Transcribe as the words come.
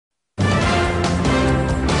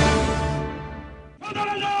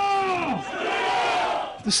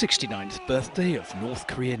The 69th birthday of North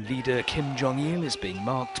Korean leader Kim Jong-il is being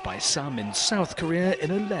marked by some in South Korea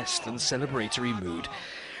in a less than celebratory mood.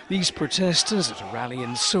 These protesters at a rally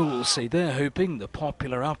in Seoul say they're hoping the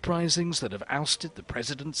popular uprisings that have ousted the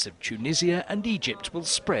presidents of Tunisia and Egypt will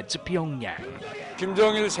spread to Pyongyang.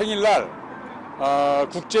 김정일 생일날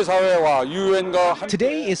국제사회와 유엔과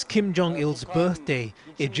Today is Kim Jong-il's birthday.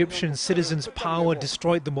 Egyptian citizens' power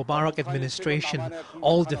destroyed the Mubarak administration.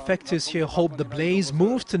 All defectors here hope the blaze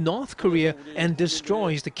moves to North Korea and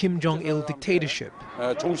destroys the Kim Jong-il dictatorship.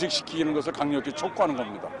 종식시키는 것을 강력히 촉구하는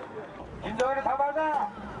겁니다.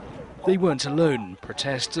 They weren't alone.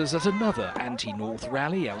 Protesters at another anti-North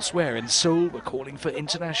rally elsewhere in Seoul were calling for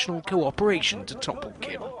international cooperation to topple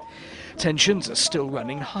Kim. Tensions are still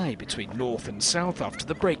running high between North and South after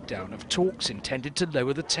the breakdown of talks intended to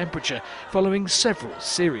lower the temperature following several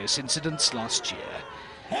serious incidents last year.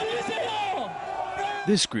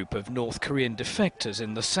 This group of North Korean defectors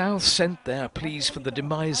in the south sent their pleas for the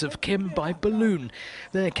demise of Kim by balloon.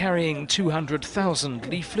 They're carrying 200,000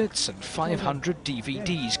 leaflets and 500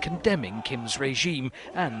 DVDs condemning Kim's regime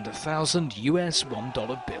and 1,000 US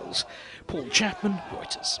 $1 bills. Paul Chapman,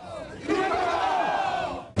 Reuters.